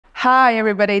Hi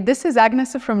everybody, this is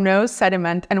Agnes from No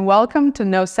Sediment and welcome to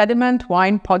No Sediment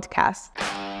Wine Podcast.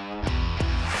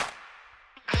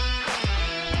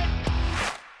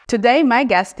 Today my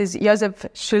guest is Josef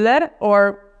Schuller,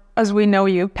 or as we know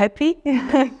you, Pepi.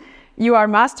 You are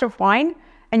Master of Wine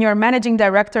and you are Managing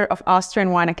Director of Austrian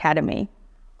Wine Academy.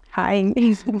 Hi.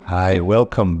 Hi,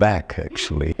 welcome back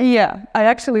actually. Yeah, I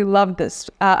actually love this.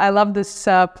 I love this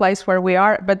place where we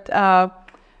are, but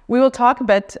we will talk a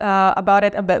bit about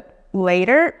it a bit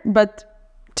later, but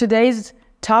today's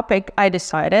topic I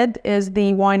decided is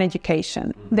the wine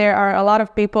education. There are a lot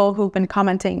of people who've been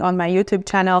commenting on my YouTube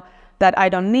channel that I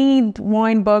don't need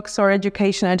wine books or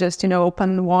education. I just,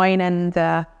 open wine and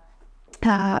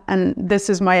this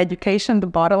is my education, the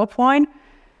bottle of wine.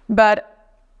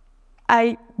 But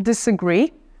I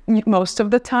disagree most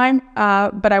of the time,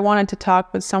 but I wanted to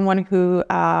talk with someone who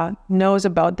knows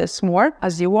about this more,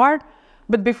 as you are.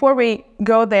 But before we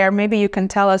go there, maybe you can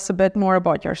tell us a bit more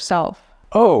about yourself.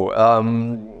 In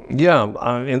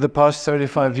the past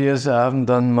 35 years, I haven't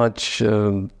done much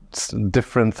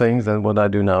different things than what I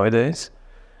do nowadays.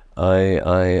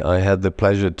 I had the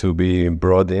pleasure to be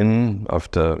brought in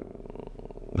after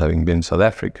having been in South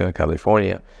Africa,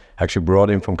 California, actually brought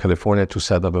in from California to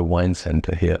set up a wine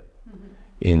center here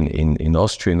in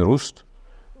Austria, in Rust,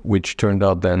 which turned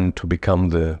out then to become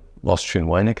the Austrian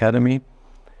Wine Academy.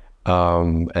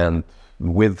 And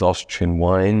with Austrian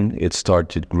wine, it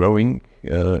started growing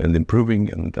and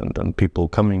improving, and people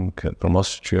coming from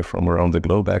Austria, from around the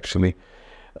globe actually.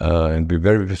 And we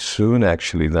very soon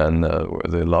actually then were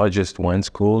the largest wine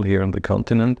school here on the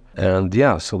continent. And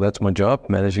so that's my job,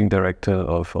 Managing Director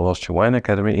of Austrian Wine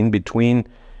Academy. In between,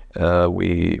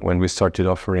 when we started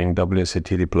offering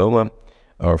WSET diploma,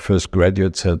 our first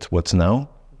graduate said, "What's now?"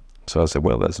 So I said,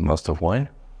 "Well, that's a Master of Wine."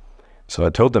 So I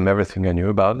told them everything I knew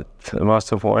about it, the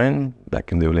Master of Wine,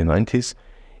 back in the early 90s.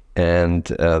 And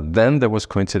then there was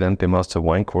coincidentally a Master of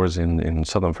Wine course in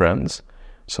southern France.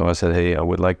 So I said, hey, I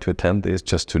would like to attend this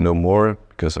just to know more,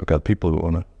 because I've got people who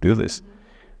want to do this.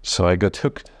 So I got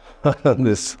hooked on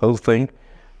this whole thing,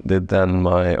 did then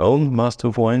my own Master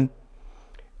of Wine,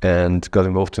 and got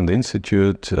involved in the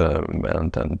institute,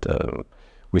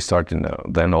 we started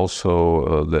then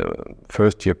also the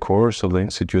first year course of the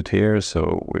institute here.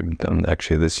 So we've done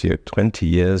actually this year 20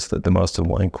 years that the Master of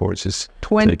Wine course is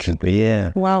 20? taken.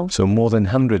 Yeah. Wow. So more than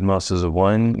 100 Masters of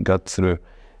Wine got through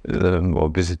or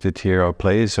visited here our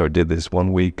place, or did this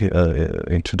 1 week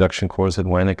introduction course at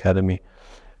Weinakademie.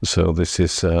 So this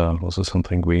is also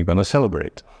something we're going to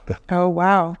celebrate. Oh,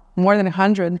 wow. More than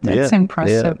 100. That's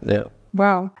impressive. Yeah.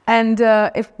 Wow. And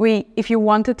if you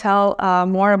want to tell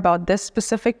more about this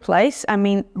specific place, I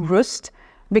mean Rust,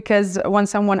 because when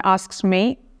someone asks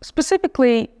me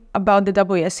specifically about the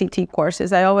WSET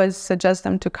courses, I always suggest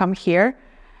them to come here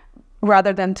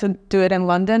rather than to do it in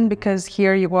London, because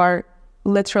here you are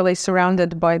literally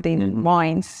surrounded by the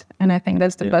wines, and I think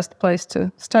that's the best place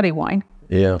to study wine.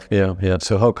 Yeah.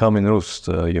 So how come in Rust,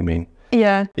 you mean?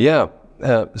 Yeah.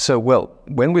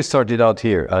 When we started out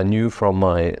here, I knew from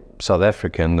my South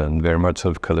African and very much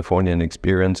sort of Californian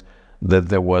experience that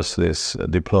there was this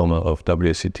diploma of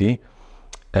WSET.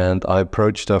 And I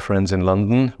approached our friends in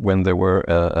London when there were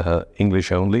a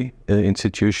English-only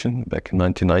institution back in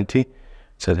 1990.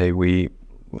 Said, hey, we're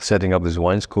setting up this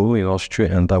wine school in Austria,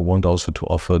 and I want also to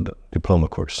offer the diploma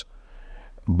course.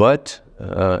 But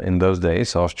in those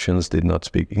days, Austrians did not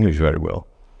speak English very well.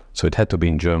 So it had to be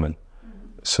in German.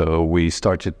 So we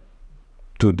started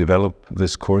to develop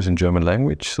this course in German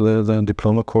language, the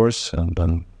diploma course, and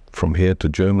then from here to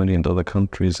Germany and other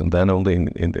countries, and then only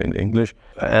in English.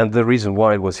 And the reason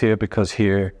why it was here, because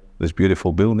here, this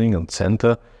beautiful building and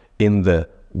center in the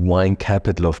wine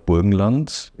capital of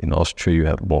Burgenland. In Austria, you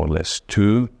have more or less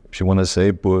two. If you want to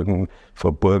say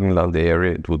for Burgenland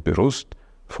area, it would be Rust.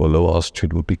 For Lower Austria,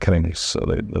 it would be Krems. So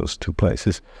those two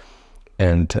places.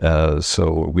 And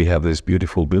so we have this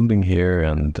beautiful building here,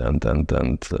 and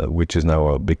which is now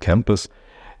our big campus.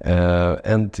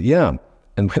 And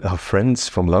when our friends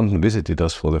from London visited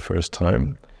us for the first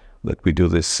time, that we do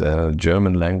this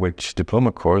German language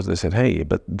diploma course, they said, hey,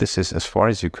 but this is as far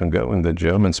as you can go in the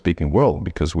German-speaking world,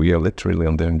 because we are literally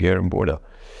on the Hungarian border.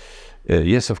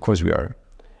 Yes, of course we are.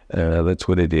 That's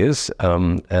what it is,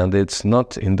 and it's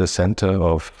not in the center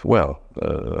of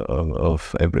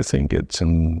everything. It's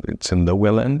in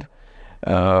nowhere land,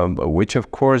 which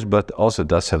of course, but also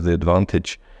does have the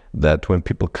advantage that when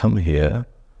people come here,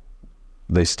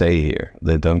 they stay here.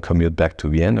 They don't commute back to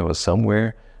Vienna or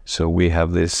somewhere. So we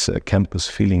have this campus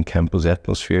feeling, campus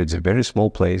atmosphere. It's a very small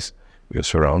place. We are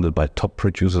surrounded by top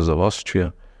producers of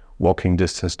Austria, walking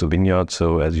distance to vineyards.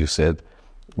 So as you said,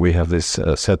 we have this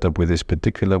setup with this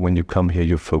particular, when you come here,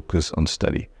 you focus on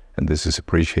study. And this is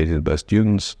appreciated by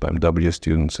students, by MW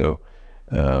students. So,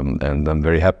 and I'm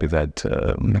very happy that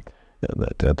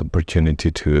that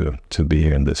opportunity to be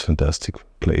here in this fantastic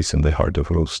place in the heart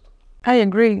of Rust. I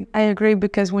agree,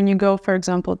 because when you go, for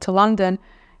example, to London,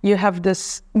 you have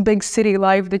this big city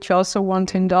life that you also want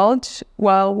to indulge,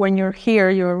 while when you're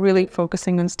here, you're really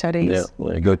focusing on studies. Yeah,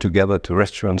 well, you go together to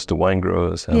restaurants, to wine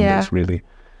growers, and it's really,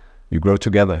 you grow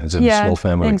together as a small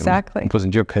family. Exactly. It was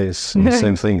in your case the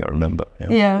same thing, I remember.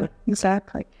 Yeah,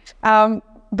 exactly.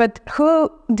 But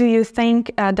who do you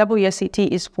think WSET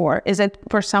is for? Is it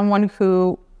for someone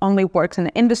who only works in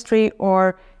the industry,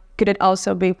 or could it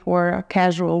also be for a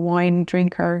casual wine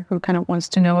drinker who kind of wants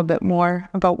to know a bit more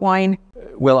about wine?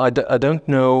 Well, I don't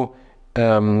know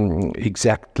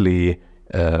exactly.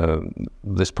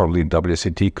 This probably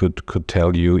WSET could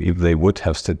tell you if they would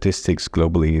have statistics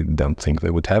globally. Don't think they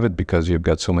would have it, because you've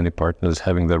got so many partners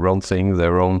having their own thing,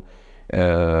 their own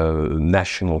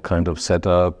national kind of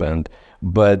setup.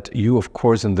 But you, of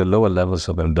course, in the lower levels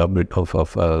of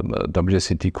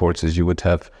WSET courses, you would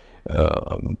have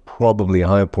probably a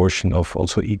higher portion of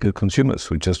also eager consumers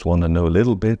who just want to know a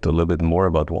little bit more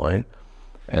about wine.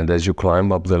 And as you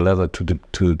climb up the ladder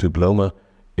to diploma,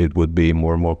 it would be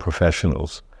more and more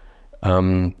professionals.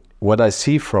 What I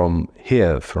see from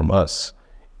here, from us,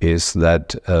 is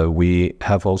that we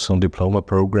have also a diploma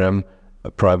program,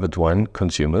 private wine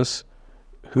consumers,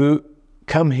 who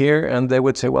come here and they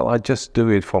would say, well, I just do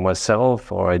it for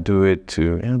myself, or I do it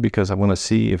because I want to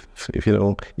see if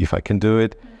I can do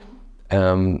it.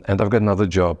 And I've got another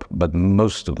job, but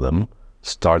most of them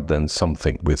start then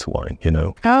something with wine,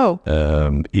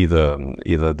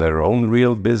 either their own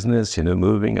real business,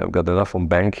 moving. I've got enough on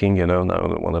banking, now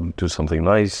I want to do something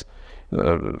nice,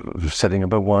 setting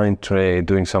up a wine trade,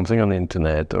 doing something on the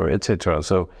internet, or etc.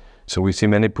 So we see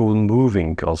many people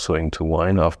moving also into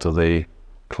wine after they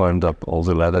climbed up all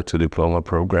the ladder to diploma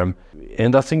program.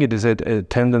 And I think it is a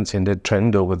tendency and a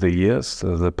trend over the years,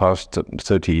 the past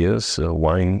 30 years.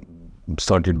 Wine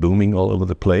started booming all over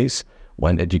the place.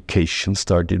 Wine education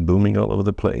started booming all over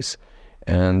the place.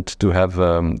 And to have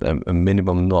a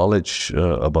minimum knowledge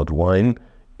about wine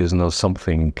is now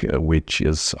something which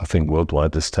is, I think,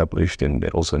 worldwide established, and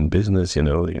also in business,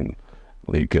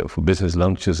 for business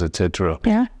lunches, etc.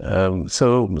 Yeah.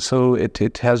 So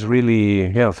it has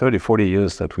really, 30, 40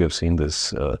 years that we have seen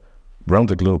this around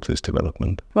the globe, this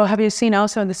development. Well, have you seen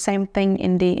also the same thing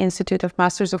in the Institute of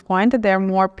Masters of Wine, that there are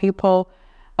more people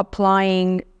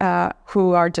applying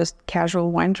who are just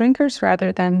casual wine drinkers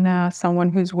rather than someone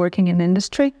who's working in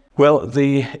industry? Well,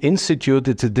 the Institute,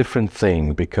 it's a different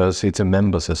thing, because it's a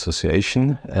members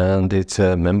association, and it's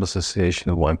a members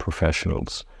association of wine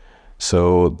professionals.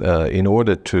 So in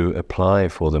order to apply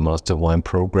for the Master of Wine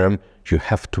program, you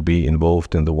have to be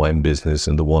involved in the wine business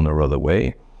in the one or other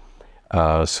way.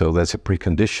 So that's a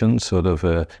precondition. Sort of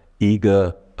a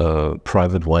eager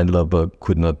private wine lover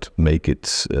could not make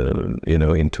it,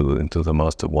 into the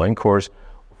Master of Wine course.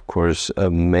 Of course,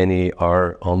 many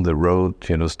are on the road,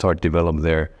 start develop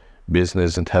their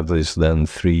business and have this then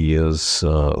 3 years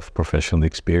of professional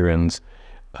experience.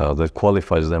 That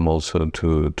qualifies them also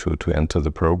to enter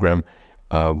the program,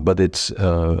 but it's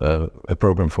a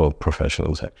program for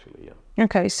professionals, actually. Yeah.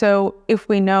 Okay, so if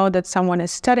we know that someone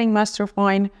is studying Master of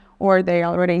Wine, or they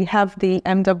already have the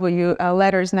MW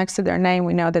letters next to their name,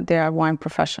 we know that they are wine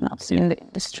professionals in the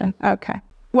industry. Okay.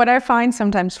 What I find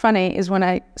sometimes funny is when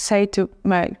I say to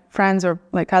my friends or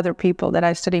like other people that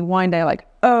I study wine, they're like,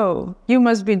 "Oh, you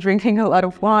must be drinking a lot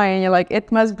of wine." And you're like,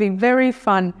 "It must be very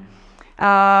fun."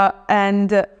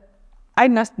 And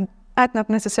I'd not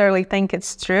necessarily think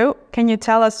it's true. Can you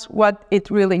tell us what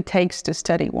it really takes to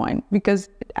study wine? Because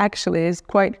it actually is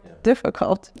quite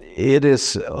difficult. It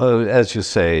is, as you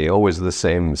say, always the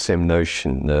same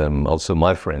notion. Also,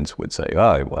 my friends would say,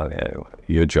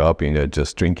 your job,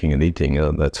 just drinking and eating,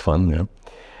 that's fun. Yeah.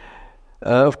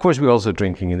 Of course, we're also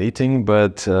drinking and eating,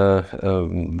 but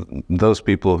those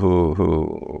people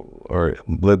who are a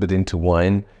little bit into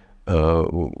wine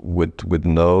would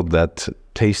know that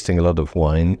tasting a lot of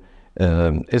wine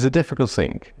is a difficult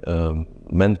thing,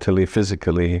 mentally,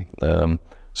 physically.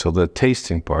 So the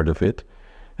tasting part of it.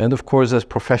 And of course, as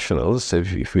professionals,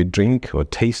 if we drink or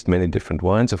taste many different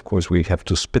wines, of course, we have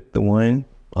to spit the wine.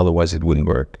 Otherwise, it wouldn't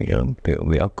work.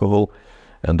 The alcohol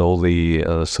and all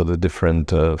the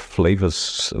different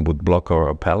flavors would block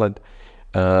our palate.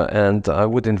 And I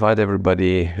would invite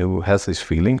everybody who has this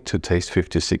feeling to taste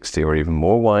 50, 60 or even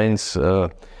more wines. I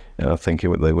think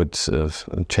they would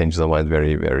change their mind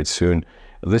very, very soon.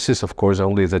 This is, of course,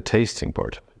 only the tasting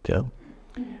part. Yeah.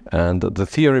 And the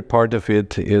theory part of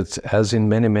it is, as in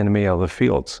many other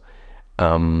fields,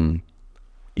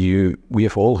 we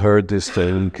have all heard this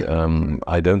thing,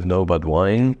 I don't know about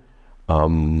wine,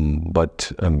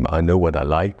 but I know what I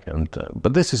like.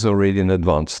 But this is already an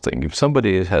advanced thing. If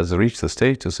somebody has reached the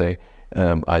stage to say,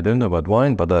 I don't know about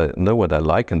wine, but I know what I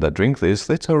like and I drink this,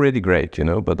 that's already great, you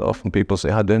know. But often people say,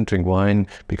 I don't drink wine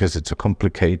because it's so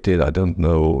complicated. I don't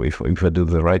know if I do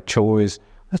the right choice.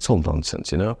 That's all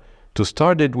nonsense, you know. To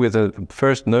start it with a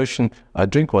first notion, I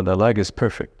drink what I like is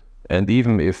perfect. And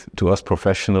even if to us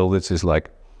professional, this is like,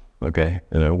 okay,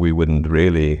 you know, we wouldn't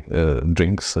really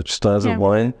drink such styles of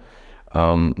wine.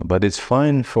 But it's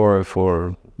fine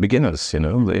for beginners, you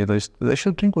know. They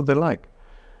should drink what they like.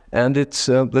 And it's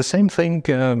the same thing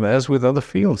as with other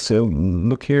fields. So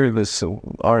look here, this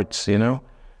arts, you know.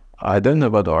 I don't know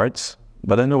about arts,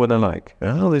 but I know what I like.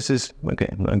 Oh, this is,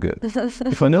 okay, I'm good.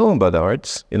 If I know about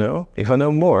arts, you know, if I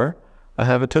know more, I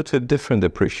have a totally different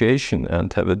appreciation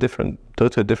and have a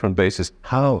totally different basis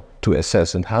how to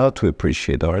assess and how to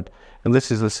appreciate art. And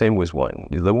this is the same with wine.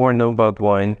 The more I know about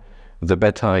wine, the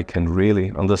better I can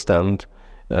really understand,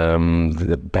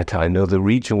 the better I know the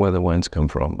region where the wines come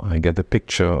from. I get a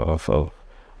picture of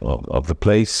the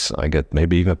place. I get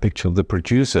maybe even a picture of the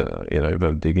producer, you know, if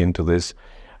I dig into this.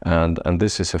 And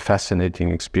this is a fascinating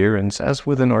experience, as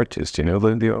with an artist, you know,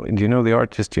 the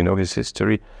artist, you know his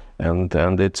history. And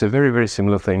it's a very, very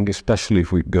similar thing, especially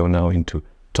if we go now into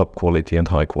top quality and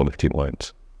high quality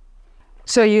wines.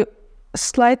 So you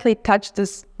slightly touched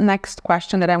this next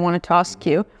question that I wanted to ask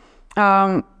you.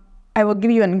 I will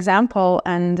give you an example,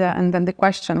 and then the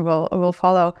question will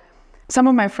follow. Some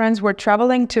of my friends were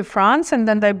traveling to France, and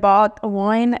then they bought a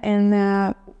wine.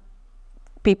 And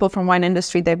people from wine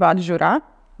industry, they bought Jura,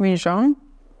 Vin Jaune.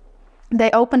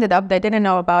 They opened it up. They didn't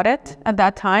know about it at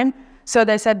that time, so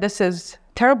they said, "This is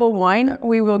terrible wine.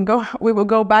 We will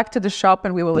go back to the shop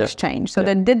and we will exchange." So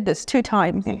they did this 2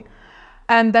 times.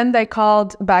 And then they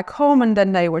called back home, and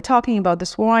then they were talking about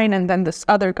this wine, and then this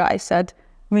other guy said,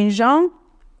 "Vin Jaune,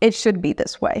 it should be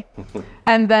this way."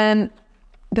 And then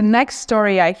the next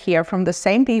story I hear from the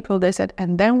same people, they said,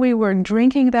 and then we were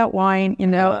drinking that wine, you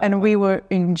know, and we were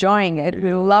enjoying it.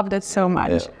 We loved it so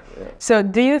much. So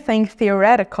do you think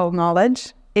theoretical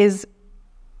knowledge is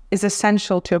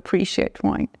essential to appreciate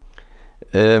wine?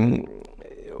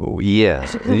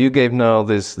 Yes. You gave now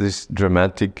this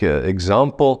dramatic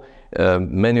example.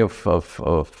 Many of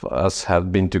us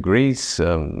have been to Greece,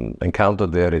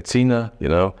 encountered the Retsina, you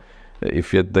know.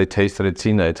 If they taste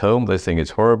Retsina at home, they think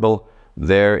it's horrible.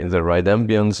 There, in the right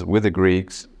ambience with the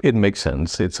Greeks, it makes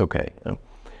sense. It's okay.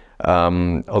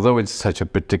 Although it's such a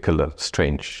particular,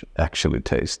 strange, actually,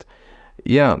 taste.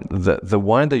 Yeah, the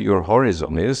wider your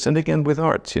horizon is, and again with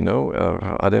art, you know,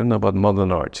 I don't know about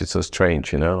modern art. It's so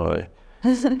strange, you know.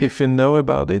 If you know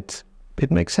about it,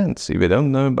 it makes sense. If you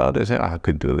don't know about it, I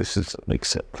could do this. It makes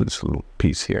sense. This little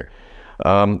piece here.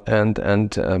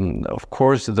 Of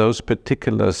course, those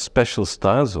particular special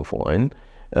styles of wine,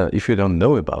 if you don't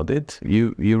know about it,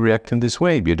 you react in this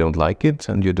way. You don't like it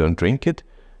and you don't drink it.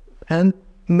 And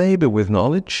maybe with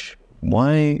knowledge,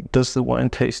 why does the wine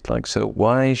taste like so?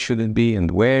 Why should it be, and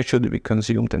where should it be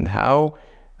consumed, and how?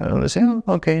 And they say, oh,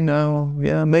 okay, now,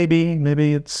 yeah,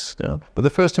 maybe it's, but the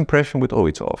first impression with, oh,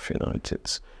 it's off, you know,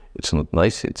 it's not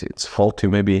nice, it's faulty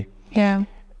maybe. Yeah.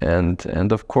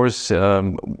 And of course,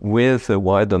 with a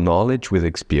wider knowledge, with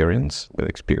experience,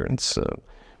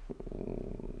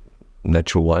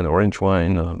 natural wine, orange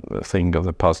wine, a thing of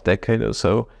the past decade or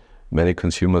so, many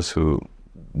consumers who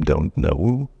don't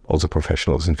know, also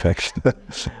professionals in fact,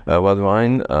 about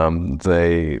wine,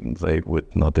 they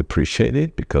would not appreciate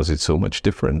it because it's so much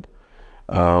different.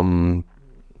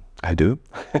 I do,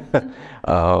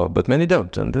 but many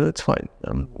don't, and that's fine.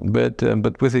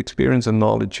 But with experience and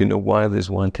knowledge, you know why this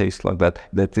wine tastes like that,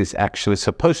 that is actually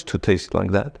supposed to taste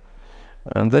like that.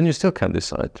 And then you still can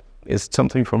decide, is it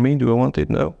something for me? Do I want it?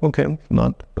 No? Okay,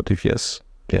 not. But if yes,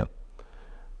 yeah.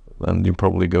 Then you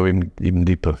probably go even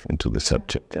deeper into the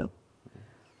subject, yeah.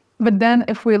 But then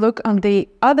if we look on the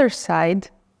other side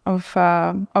of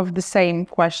the same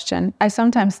question, I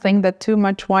sometimes think that too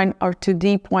much wine or too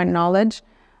deep wine knowledge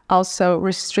also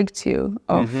restricts you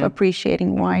of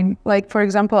appreciating wine. Like, for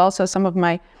example, also some of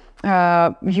my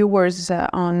viewers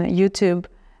on YouTube,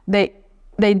 they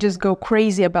just go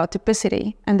crazy about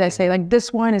typicity, and they say like,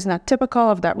 this wine is not typical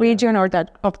of that region or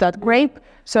of that grape,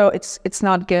 so it's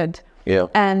not good. Yeah.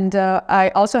 And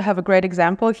I also have a great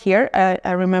example here.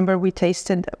 I remember we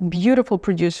tasted a beautiful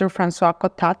producer, François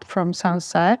Cotat from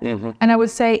Sancerre, and I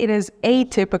would say it is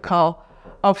atypical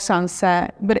of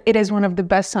sunset, but it is one of the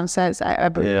best sunsets I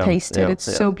ever tasted. It's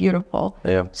so beautiful.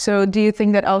 Yeah. So do you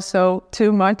think that also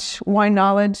too much wine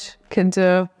knowledge could...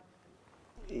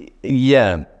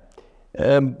 Yeah.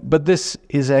 But this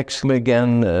is actually,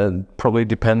 again, probably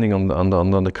depending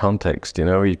on the context. You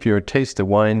know, if you taste the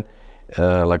wine,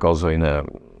 like also in a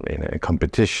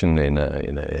competition, in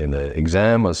a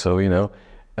exam or so, you know,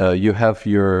 you have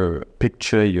your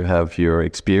picture, you have your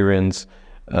experience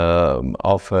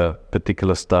of a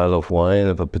particular style of wine,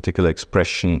 of a particular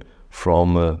expression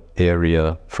from an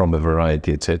area, from a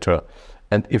variety, etc.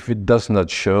 And if it does not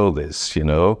show this, you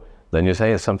know, then you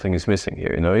say something is missing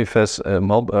here. You know, if as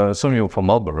Sauvignon from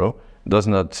Marlborough does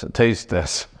not taste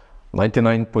as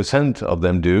 99% of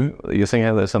them do, you think,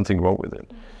 hey, there's something wrong with it.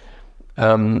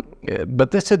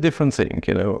 But that's a different thing,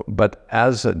 you know. But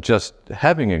as just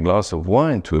having a glass of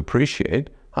wine to appreciate,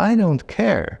 I don't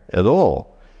care at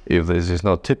all if this is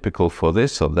not typical for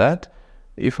this or that.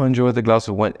 If I enjoy the glass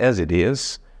of wine as it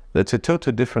is, that's a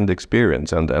totally different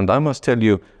experience. And I must tell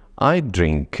you, I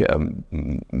drink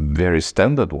very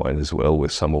standard wine as well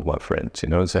with some of my friends, you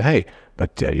know, and say, hey,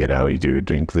 but you know, you do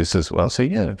drink this as well. So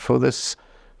yeah, for this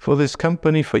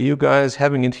company, for you guys,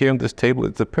 having it here on this table,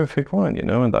 it's the perfect wine, you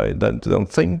know, and I don't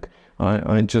think,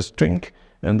 I just drink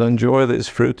and enjoy this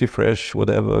fruity, fresh,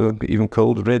 whatever, even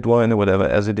cold red wine or whatever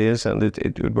as it is, and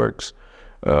it works.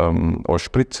 Or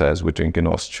spritzer, as we drink in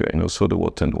Austria, you know, soda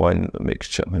water and wine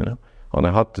mixture, you know, on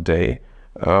a hot day.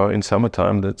 In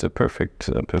summertime, that's a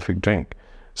perfect drink.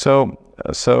 So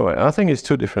I think it's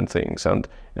two different things, and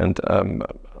I'm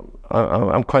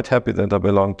quite happy that I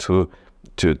belong to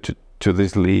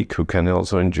this league who can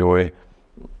also enjoy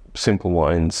simple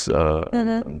wines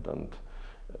and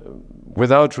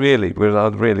without really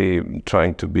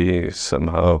trying to be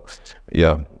somehow,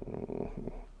 I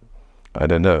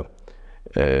don't know.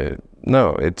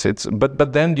 No, it's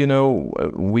but then, you know,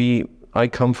 I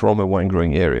come from a wine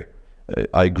growing area.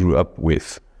 I grew up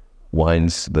with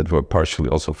wines that were partially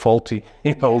also faulty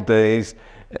in old days,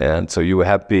 and so you were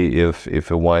happy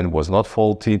if a wine was not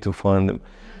faulty to find them.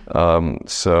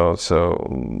 So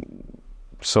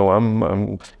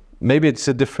I'm maybe it's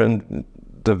a different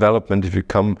development if you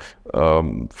come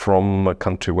from a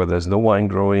country where there's no wine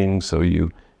growing, so you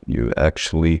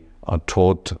actually are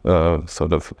taught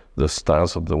sort of the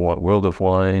styles of the world of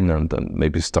wine, and then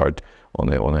maybe start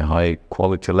on a high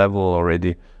quality level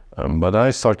already. But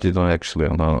I started on a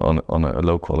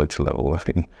low quality level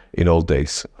in old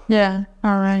days. Yeah,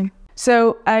 all right.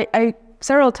 So I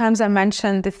several times I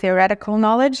mentioned the theoretical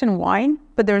knowledge in wine,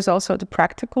 but there's also the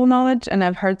practical knowledge. And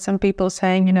I've heard some people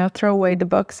saying, you know, throw away the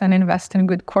books and invest in a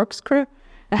good corkscrew.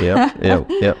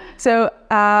 Yeah. So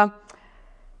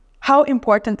how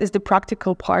important is the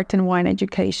practical part in wine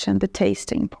education, the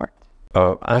tasting part?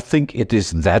 I think it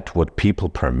is that what people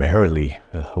primarily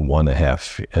want to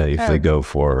have if they go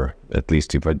for, at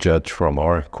least if I judge from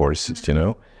our courses, you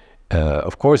know.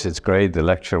 Of course, it's great. The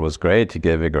lecture was great. He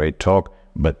gave a great talk,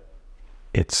 but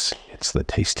it's the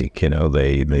tasting, you know.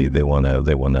 They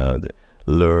wanna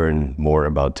learn more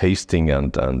about tasting,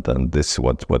 and this is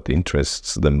what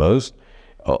interests them most.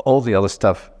 All the other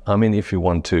stuff, I mean, if you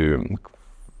want to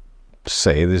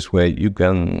say this way,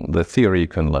 the theory you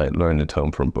can learn at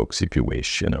home from books if you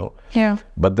wish, you know. Yeah.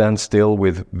 But then still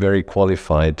with very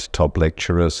qualified top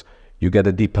lecturers, you get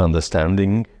a deep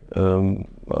understanding.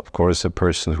 Of course, a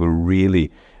person who really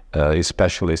is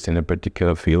specialist in a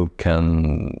particular field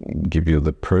can give you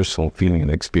the personal feeling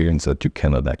and experience that you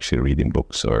cannot actually read in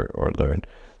books or learn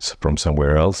from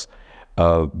somewhere else.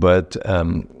 But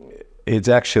it's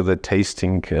actually the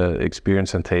tasting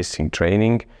experience and tasting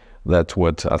training. That's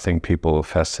what I think people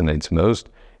fascinates most,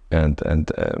 and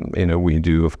you know, we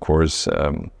do, of course,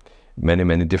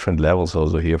 many different levels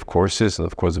also here of courses, and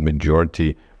of course the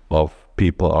majority of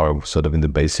people are sort of in the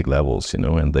basic levels, you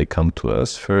know, and they come to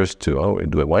us first to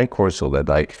do a wine course, so that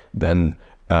I then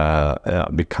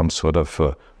become sort of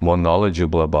more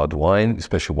knowledgeable about wine,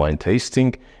 especially wine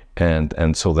tasting,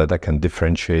 and so that I can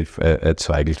differentiate a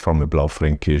Zweigelt from a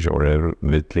Blaufränkisch or a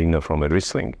Veltliner from a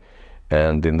Riesling.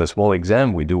 And in the small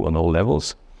exam we do on all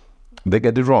levels, they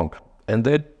get it wrong. And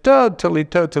they're totally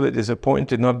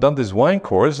disappointed. And I've done this wine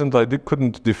course and I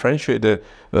couldn't differentiate I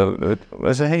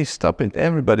say, hey, stop it.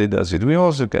 Everybody does it. We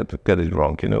also get it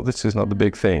wrong. You know, this is not the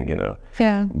big thing, you know.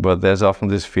 Yeah. But there's often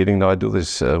this feeling, now I do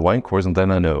this wine course and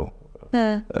then I know.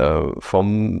 Yeah. For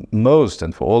most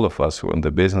and for all of us who are in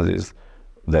the business is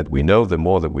that we know, the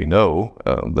more that we know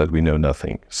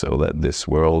nothing. So that this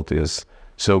world is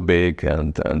so big,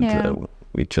 and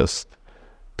we just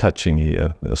touching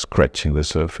here, scratching the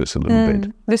surface a little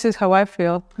bit. This is how I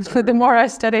feel. The more I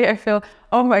study, I feel,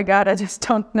 oh my God, I just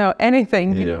don't know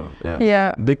anything.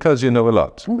 Yeah. Because you know a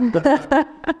lot.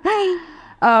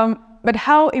 But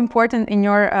how important, in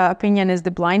your opinion, is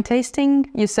the blind tasting?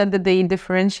 You said that the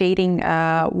differentiating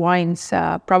wines,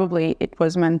 probably it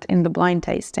was meant in the blind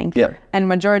tasting. Yeah. And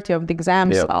majority of the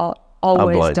exams are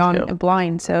always blind, done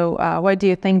blind. So why do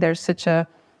you think there's such a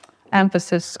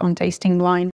emphasis on tasting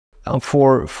blind?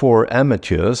 For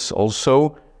amateurs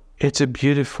also, it's a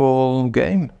beautiful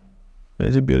game.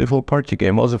 It's a beautiful party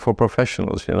game. Also for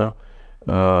professionals,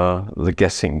 the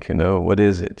guessing, what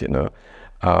is it,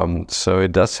 So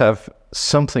it does have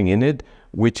something in it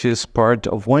which is part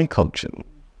of wine culture,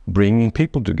 bringing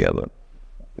people together,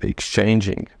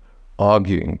 exchanging,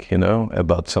 arguing,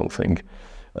 about something.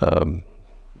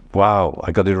 Wow,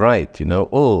 I got it right,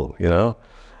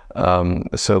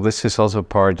 So this is also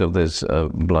part of this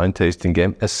blind tasting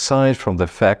game, aside from the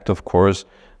fact, of course,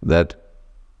 that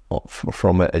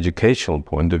from an educational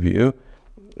point of view,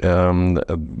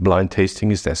 blind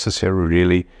tasting is necessary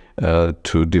really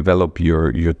to develop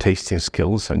your tasting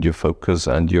skills and your focus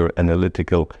and your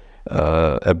analytical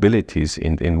abilities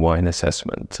in wine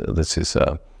assessment. This is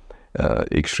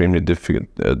extremely difficult,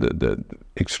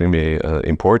 extremely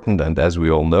important. And as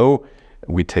we all know,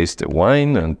 we taste the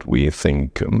wine and we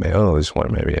think, oh, this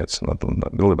wine maybe it's not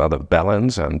all about the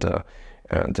balance and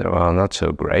well, not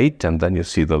so great. And then you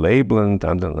see the label and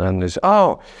then it's,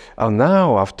 oh,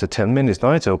 now after 10 minutes,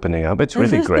 now it's opening up. It's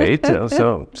really great.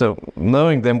 So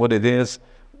knowing then what it is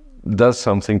does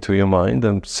something to your mind,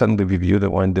 and suddenly we view the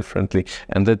wine differently.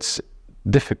 And it's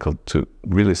difficult to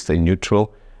really stay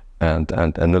neutral and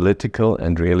analytical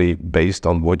and really based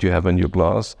on what you have in your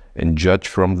glass and judge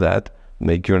from that,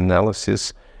 make your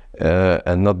analysis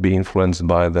and not be influenced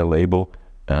by the label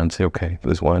and say, okay,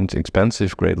 this wine's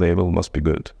expensive, great label, must be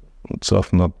good. It's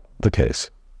often not the case.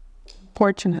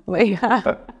 Fortunately.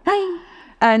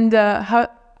 And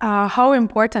how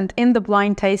important in the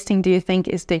blind tasting do you think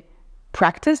is the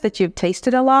practice that you've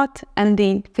tasted a lot and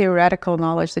the theoretical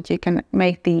knowledge that you can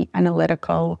make the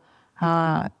analytical,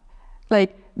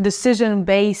 decision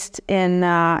based in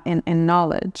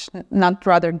knowledge, not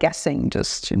rather guessing,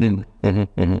 just.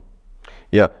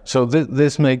 Yeah, so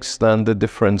this makes then the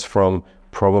difference from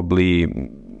probably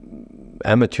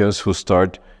amateurs who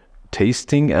start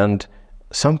tasting, and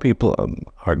some people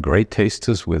are great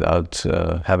tasters without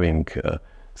having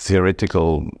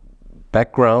theoretical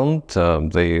background.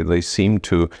 They seem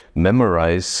to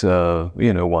memorize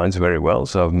wines very well.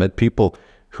 So I've met people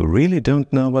who really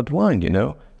don't know about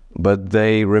wine, but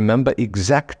they remember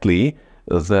exactly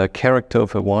the character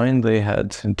of a wine they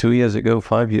had 2 years ago,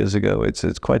 5 years ago.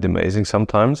 It's quite amazing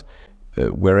sometimes.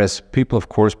 Whereas people, of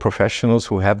course, professionals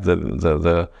who have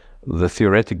the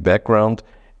theoretic background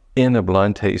in a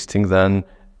blind tasting then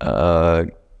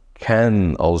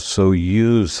can also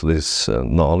use this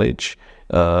knowledge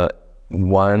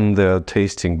when they're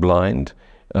tasting blind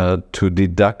to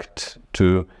deduct,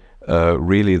 to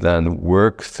really then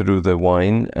work through the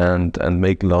wine and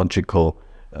make logical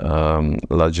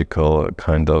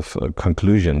kind of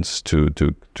conclusions to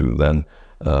then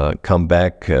come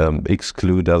back,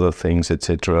 exclude other things,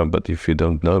 etc. But if you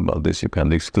don't know about this, you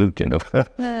can't exclude,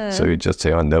 So you just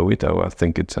say, I know it, or I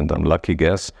think it's an unlucky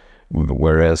guess.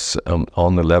 Whereas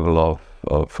on the level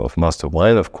of master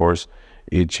wine, of course,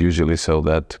 it's usually so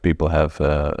that people have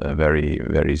a very,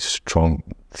 very strong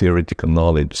theoretical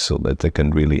knowledge so that they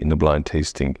can really, in a blind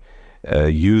tasting,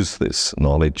 use this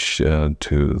knowledge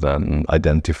to then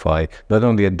identify, not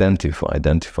only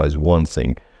identify is one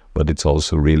thing, but it's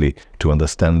also really to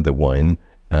understand the wine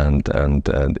and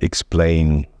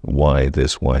explain why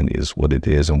this wine is what it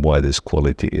is and why this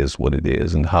quality is what it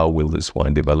is and how will this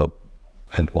wine develop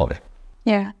and why.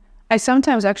 Yeah, I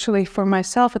sometimes actually, for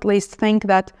myself at least, think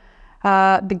that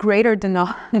the greater the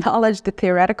knowledge, the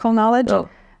theoretical knowledge,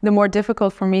 the more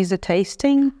difficult for me is the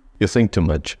tasting. You think too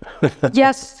much.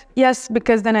 Yes,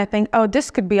 because then I think, oh,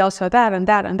 this could be also that and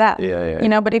that and that.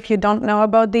 Yeah. But if you don't know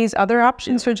about these other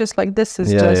options, you're just like, this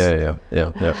is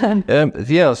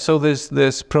Yeah, so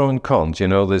there's pro and cons,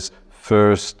 this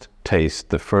first taste,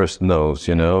 the first nose,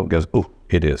 goes, oh,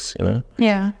 it is,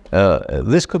 Yeah.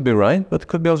 This could be right, but it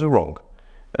could be also wrong.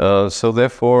 So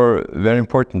therefore, very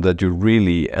important that you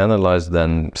really analyze,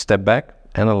 then step back,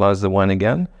 analyze the wine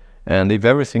again. And if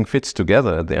everything fits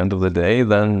together at the end of the day,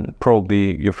 then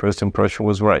probably your first impression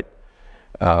was right.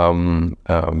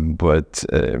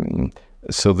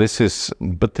 So this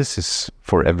is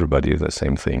for everybody the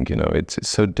same thing. It's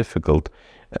so difficult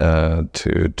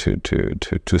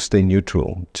to stay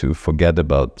neutral, to forget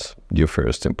about your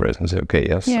first impression. Say, okay,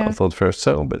 yes, yeah. I thought first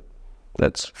so, but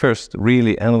let's first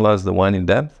really analyze the wine in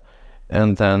depth,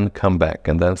 and then come back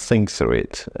and then think through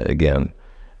it again.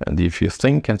 And if you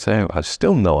think and say, I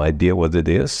still no idea what it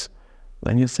is,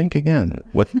 then you think again,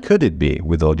 what could it be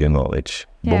with all your knowledge?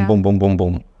 Yeah. Boom, boom, boom,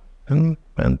 boom, boom.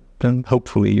 And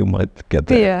hopefully you might get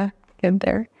there. Yeah, get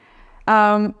there.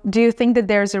 Do you think that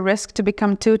there's a risk to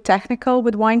become too technical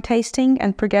with wine tasting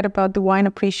and forget about the wine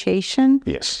appreciation?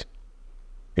 Yes.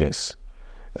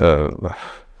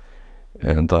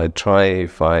 And I try,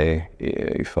 if I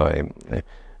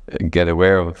get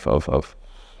aware of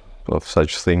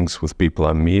such things with people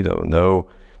I meet or know,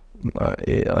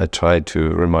 I try to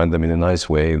remind them in a nice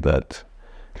way that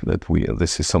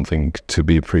this is something to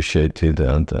be appreciated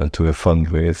and to have fun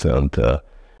with, and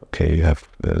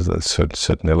there's a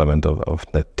certain element of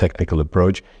that technical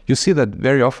approach. You see that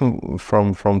very often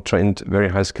from trained, very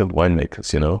high skilled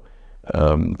winemakers.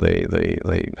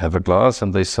 They have a glass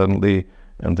and they suddenly,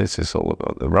 and this is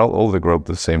all the group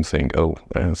the same thing.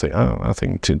 I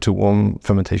think to warm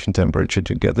fermentation temperature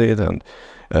to get it, and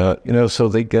so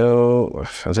they go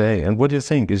and say, and what do you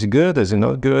think? Is it good? Is it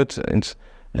not good? And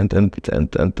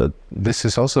this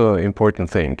is also an important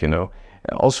thing,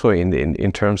 also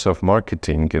in terms of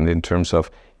marketing and in terms of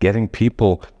getting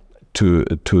people to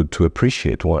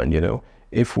appreciate wine.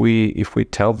 If we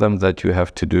tell them that you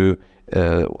have to do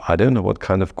I don't know what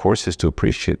kind of courses to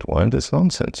appreciate wine, that's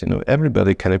nonsense.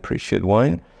 Everybody can appreciate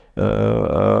wine,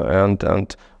 and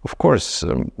of course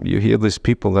you hear these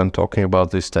people then talking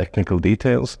about these technical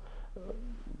details.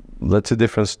 That's a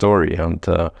different story, and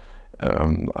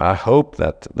I hope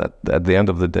that at the end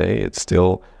of the day it's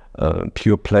still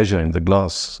pure pleasure in the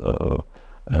glass,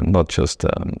 and not just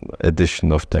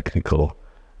addition of technical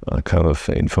kind of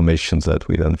information that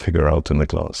we then figure out in the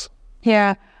glass.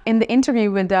 Yeah. In the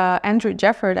interview with Andrew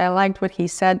Jefford, I liked what he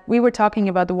said. We were talking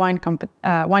about the wine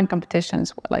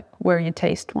competitions, like where you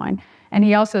taste wine. And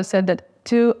he also said that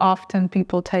too often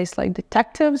people taste like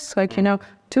detectives, like,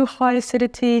 too high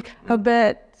acidity, a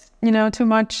bit, too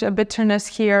much bitterness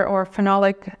here or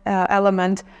phenolic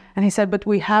element. And he said, but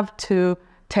we have to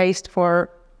taste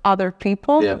for other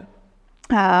people. Yeah.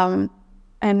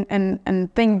 And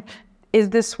think, is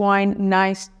this wine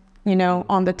nice,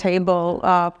 on the table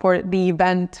for the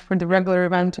event, for the regular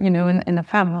event, in the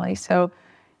family. So,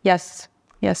 yes,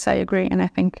 I agree, and I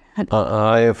think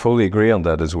I fully agree on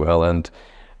that as well. And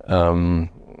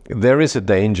there is a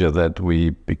danger that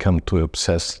we become too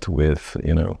obsessed with,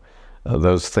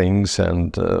 those things.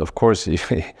 And of course, if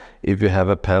you have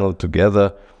a panel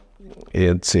together,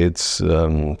 it's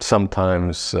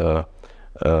sometimes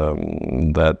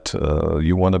that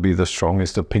you want to be the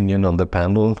strongest opinion on the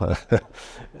panel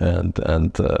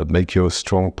and make your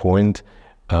strong point.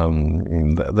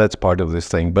 That's part of this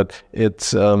thing, but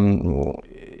it's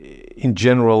in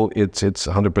general it's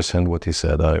 100% what he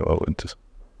said. I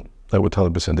would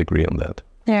 100% agree on that.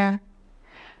 Yeah,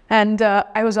 and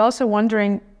I was also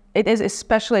wondering, it is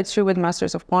especially true with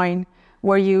Masters of Wine,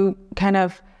 where you kind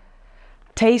of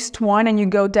taste wine and you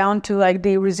go down to like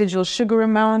the residual sugar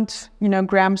amount,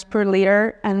 grams per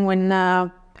liter, and when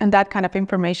and that kind of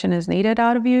information is needed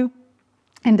out of you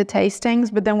in the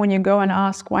tastings. But then when you go and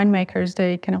ask winemakers,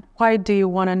 they kind of, why do you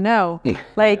want to know?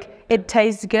 Like, it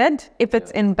tastes good if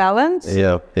it's in balance.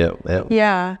 Yeah.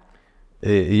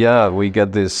 We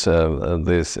get this, and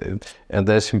there's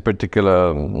in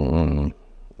particular,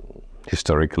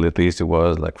 historically at least, it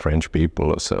was like French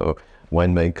people or so,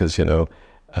 winemakers,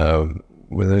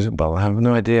 well, I have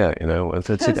no idea,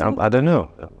 that's it. I don't know.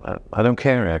 I don't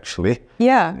care, actually.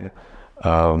 Yeah.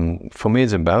 For me,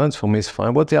 it's in balance. For me, it's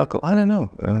fine. What's the alcohol? I don't know.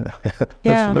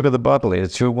 Let's look at the bottle.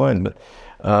 It's your wine.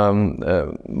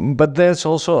 But there's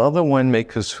also other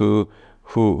winemakers who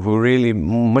really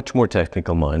much more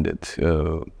technical minded.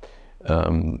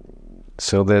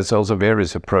 So there's also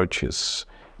various approaches.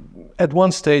 At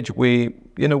one stage,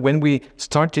 when we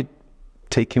started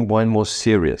taking wine more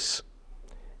serious,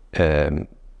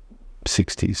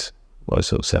 60s,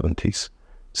 also 70s,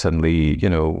 suddenly,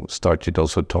 started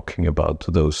also talking about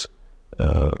those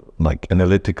like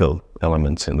analytical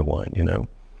elements in the wine,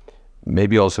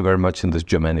 maybe also very much in this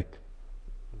Germanic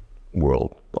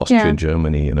world, Austria,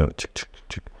 Germany,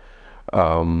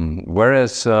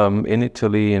 whereas in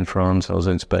Italy, in France,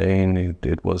 also in Spain,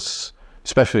 it was,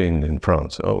 especially in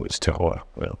France, it's terroir.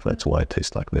 Well, that's why it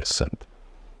tastes like this. And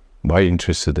why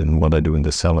interested in what I do in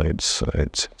the cellar?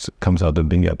 It comes out of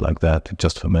vineyard like that. It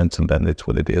just ferments and then it's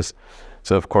what it is.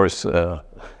 So of course,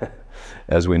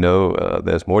 as we know,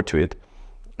 there's more to it.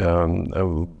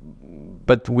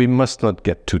 But we must not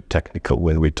get too technical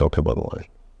when we talk about wine.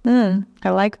 I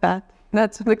like that.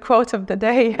 That's the quote of the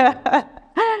day.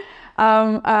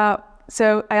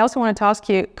 So I also wanted to ask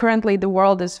you, currently the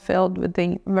world is filled with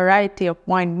the variety of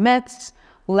wine myths,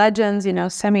 legends,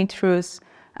 semi-truths.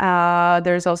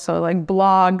 There's also like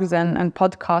blogs and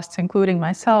podcasts, including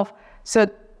myself. So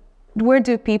where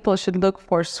do people should look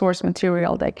for source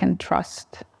material they can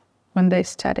trust when they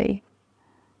study?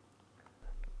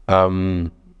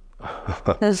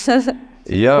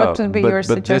 Yeah, what would be your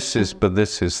suggestion? But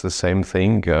this is the same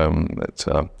thing. It's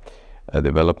a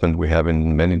development we have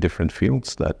in many different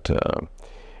fields, that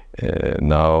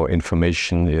now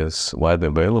information is widely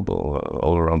available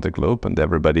all around the globe, and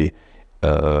everybody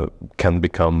can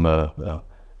become a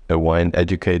wine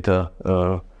educator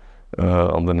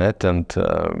on the net. And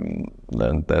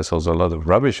there's also a lot of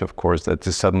rubbish, of course, that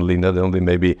is suddenly not only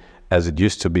maybe as it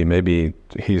used to be, maybe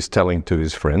he's telling to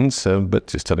his friends, but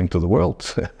he's telling to the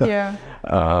world. Yeah.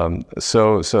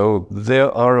 So there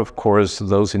are, of course,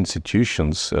 those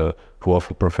institutions who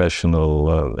offer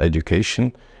professional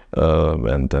education,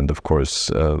 and of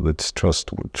course it's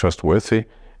trustworthy.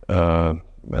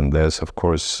 And there's, of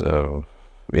course,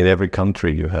 in every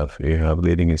country you have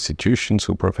leading institutions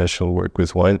who professionally work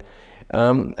with wine,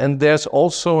 and there's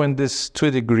also, in this to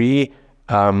a degree,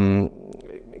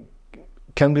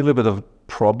 can be a little bit of a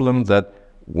problem that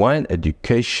wine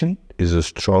education is a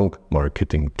strong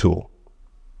marketing tool,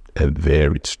 a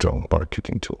very strong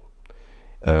marketing tool.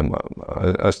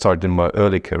 I started in my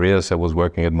early careers. I was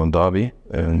working at Mondavi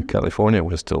in California,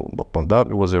 where still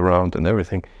Mondavi was around and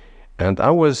everything. And I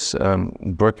was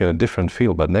working in a different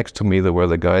field, but next to me there were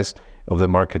the guys of the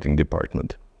marketing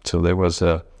department. So there was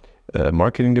a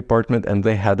marketing department, and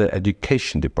they had an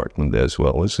education department there as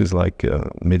well. This is like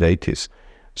mid-80s.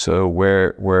 So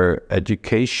where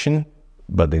education,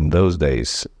 but in those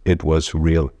days it was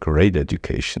real great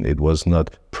education. It was not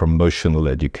promotional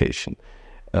education.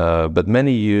 But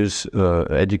many use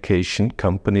education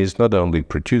companies, not only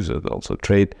producers, also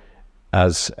trade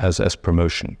as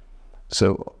promotion.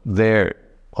 So there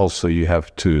also you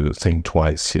have to think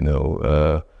twice,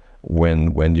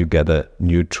 when you get a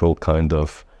neutral kind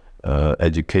of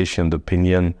education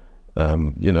opinion.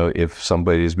 If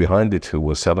somebody is behind it who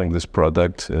was selling this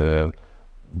product,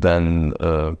 then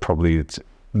probably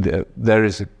there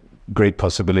is a great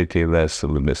possibility there's a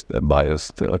little bit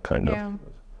biased kind of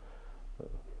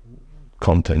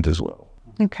content as well.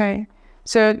 Okay.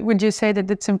 So would you say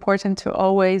that it's important to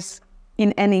always,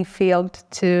 in any field,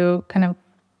 to kind of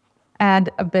add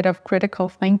a bit of critical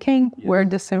thinking where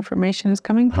this information is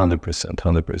coming from?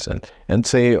 100%. And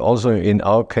say also, in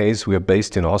our case, we are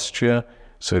based in Austria,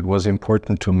 so it was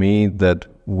important to me that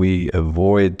we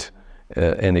avoid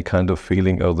any kind of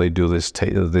feeling, oh, they do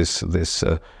this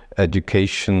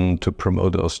education to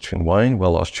promote Austrian wine.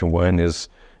 Well, Austrian wine is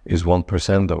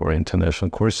 1% of our international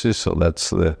courses, so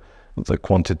that's the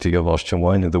quantity of Austrian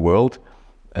wine in the world.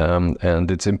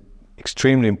 And it's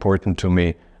extremely important to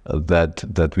me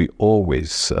that we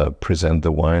always present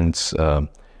the wines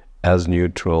as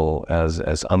neutral,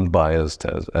 as unbiased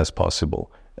as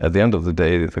possible. At the end of the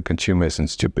day, if the consumer isn't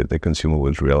stupid, the consumer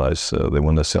would realize they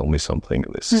want to sell me something.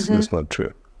 This is not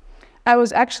true. I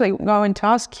was actually going to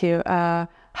ask you,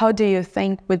 how do you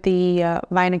think with the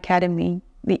Wine Academy,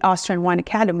 the Austrian Wine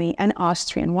Academy and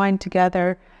Austrian wine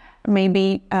together,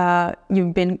 maybe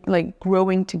you've been like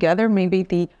growing together, maybe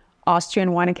the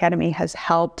Austrian Wine Academy has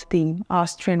helped the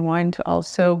Austrian wine to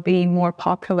also be more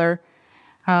popular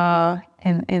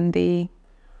in the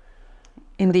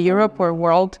Europe or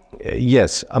world?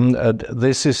 Yes.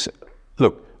 This is,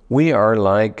 look, we are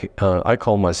like, I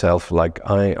call myself like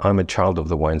I'm a child of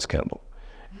the wine scandal.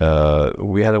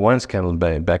 We had a wine scandal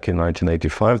back in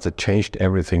 1985 that changed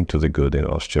everything to the good in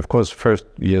Austria. Of course, first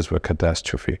years were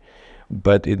catastrophe,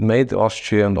 but it made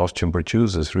Austria and Austrian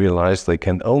producers realize they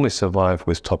can only survive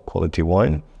with top quality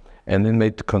wine, and it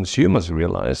made the consumers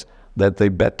realize that they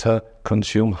better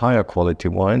consume higher quality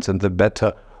wines and they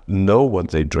better know what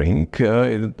they drink,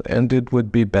 and it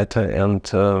would be better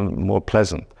and more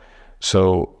pleasant.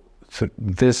 So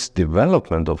this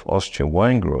development of Austrian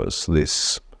wine growers,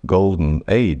 this golden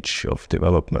age of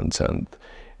development, and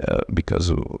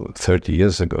because 30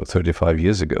 years ago, 35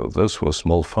 years ago, those were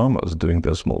small farmers doing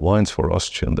those small wines for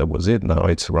Austria, and that was it. Now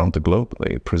it's around the globe.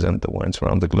 They present the wines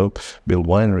around the globe, build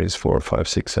wineries for 5,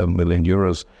 6, 7 million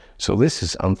euros. So this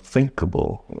is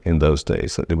unthinkable in those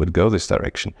days that it would go this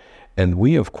direction. And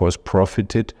we, of course,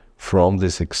 profited from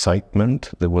this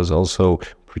excitement that was also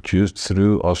produced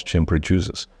through Austrian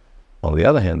producers. On the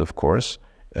other hand, of course,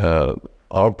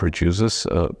 our producers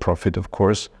profit, of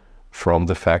course, from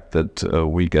the fact that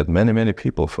we get many, many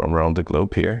people from around the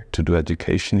globe here to do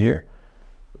education here.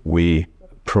 We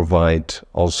provide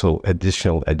also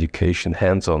additional education,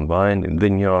 hands-on wine in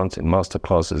vineyards, in master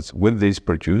classes with these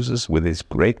producers, with these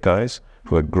great guys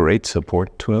who are great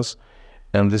support to us.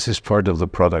 And this is part of the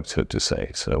product, so to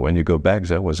say. So when you go back,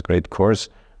 that was a great course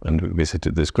and we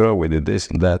visited this girl, we did this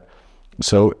and that.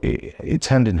 So it's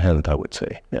hand in hand, I would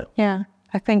say. Yeah. Yeah.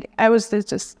 I think I was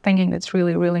just thinking that's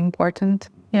really, really important.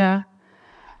 Yeah.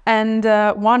 And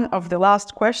one of the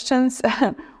last questions.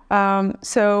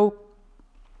 So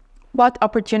what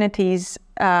opportunities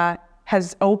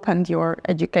has opened your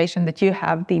education that you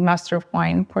have the Master of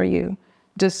Wine for you?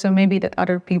 Just so maybe that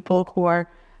other people who are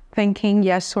thinking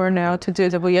yes or no to do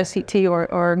WSET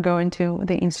or go into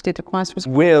the Institute of Masters.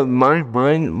 Well,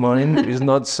 mine is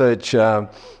not such a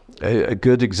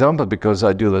good example because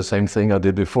I do the same thing I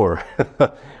did before.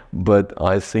 But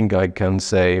I think I can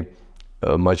say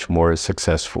much more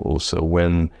successful. So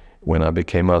when I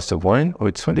became Master of Wine,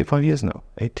 it's 25 years now,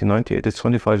 1898, it's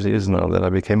 25 years now that I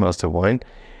became Master of Wine.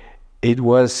 It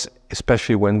was,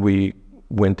 especially when we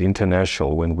went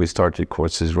international, when we started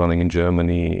courses running in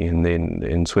Germany,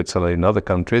 in Switzerland, in other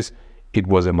countries, it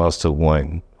was a Master of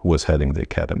Wine who was heading the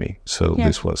academy. So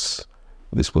this was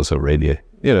already,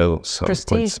 some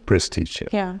prestige.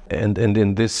 Yeah. And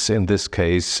in this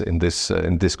case, in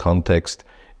this context,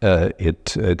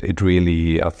 it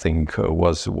really, I think,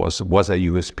 was a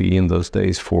USP in those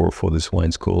days for this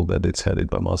wine school, that it's headed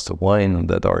by Master of Wine, and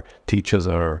that our teachers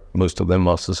are, most of them,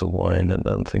 Masters of Wine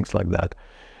and things like that.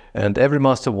 And every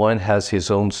Master of Wine has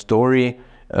his own story.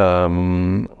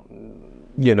 How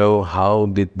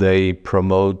did they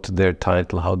promote their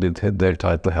title? How did their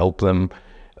title help them?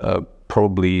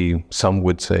 Probably some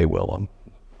would say, well,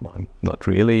 I'm not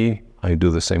really. I do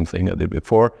the same thing I did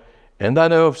before. And I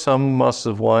know of some Masters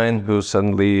of Wine who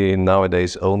suddenly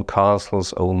nowadays own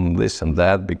castles, own this and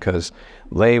that, because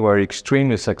they were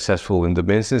extremely successful in the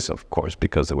business, of course,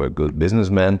 because they were good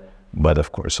businessmen. But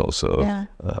of course, also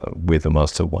with a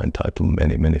Master of Wine title,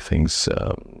 many things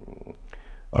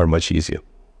are much easier.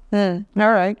 All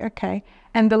right, okay.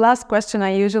 And the last question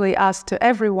I usually ask to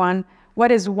everyone: what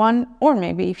is one, or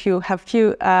maybe if you have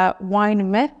few,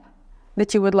 wine myth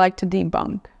that you would like to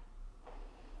debunk?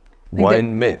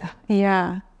 Wine myth?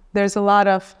 Yeah, there's a lot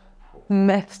of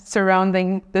myths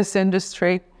surrounding this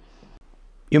industry.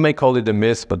 You may call it a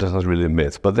myth, but it's not really a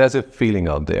myth. But there's a feeling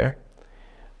out there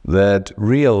that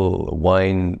real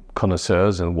wine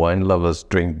connoisseurs and wine lovers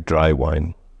drink dry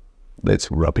wine. That's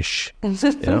rubbish.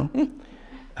 Some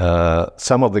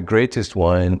of the greatest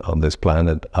wine on this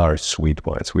planet are sweet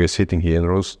wines. We are sitting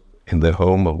here in the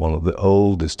home of one of the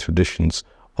oldest traditions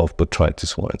of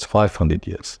botrytis wines, 500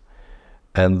 years.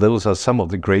 And those are some of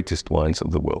the greatest wines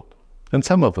of the world. And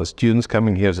some of us students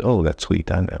coming here say, oh, that's sweet.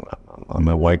 I'm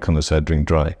a wine connoisseur, I drink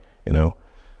dry,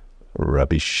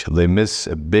 Rubbish. They miss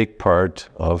a big part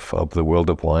of the world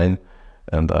of wine,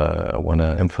 and I want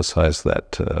to emphasize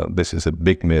that this is a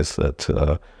big myth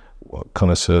that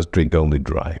connoisseurs drink only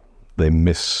dry. They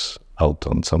miss out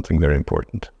on something very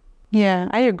important. Yeah,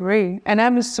 I agree. And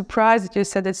I'm surprised that you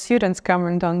said that students come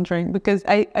and don't drink, because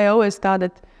I always thought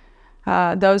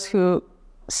that those who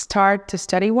start to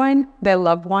study wine, they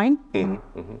love wine.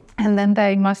 Mm-hmm. And then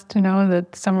they must know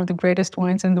that some of the greatest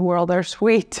wines in the world are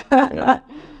sweet.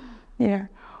 Yeah.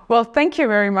 Well, thank you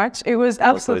very much. It was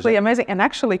absolutely amazing. And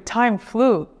actually, time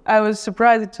flew. I was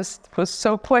surprised it just was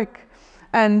so quick.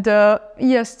 And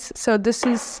yes, so this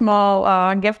is a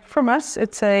small gift from us.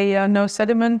 It's a No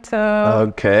Sediment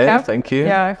cap. Thank you.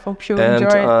 Yeah, I hope you enjoy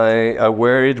it. And I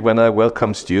wear it when I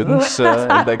welcome students in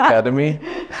the academy.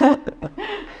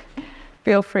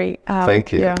 Feel free.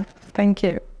 Thank you. Yeah, thank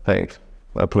you. Thanks.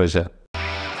 My pleasure.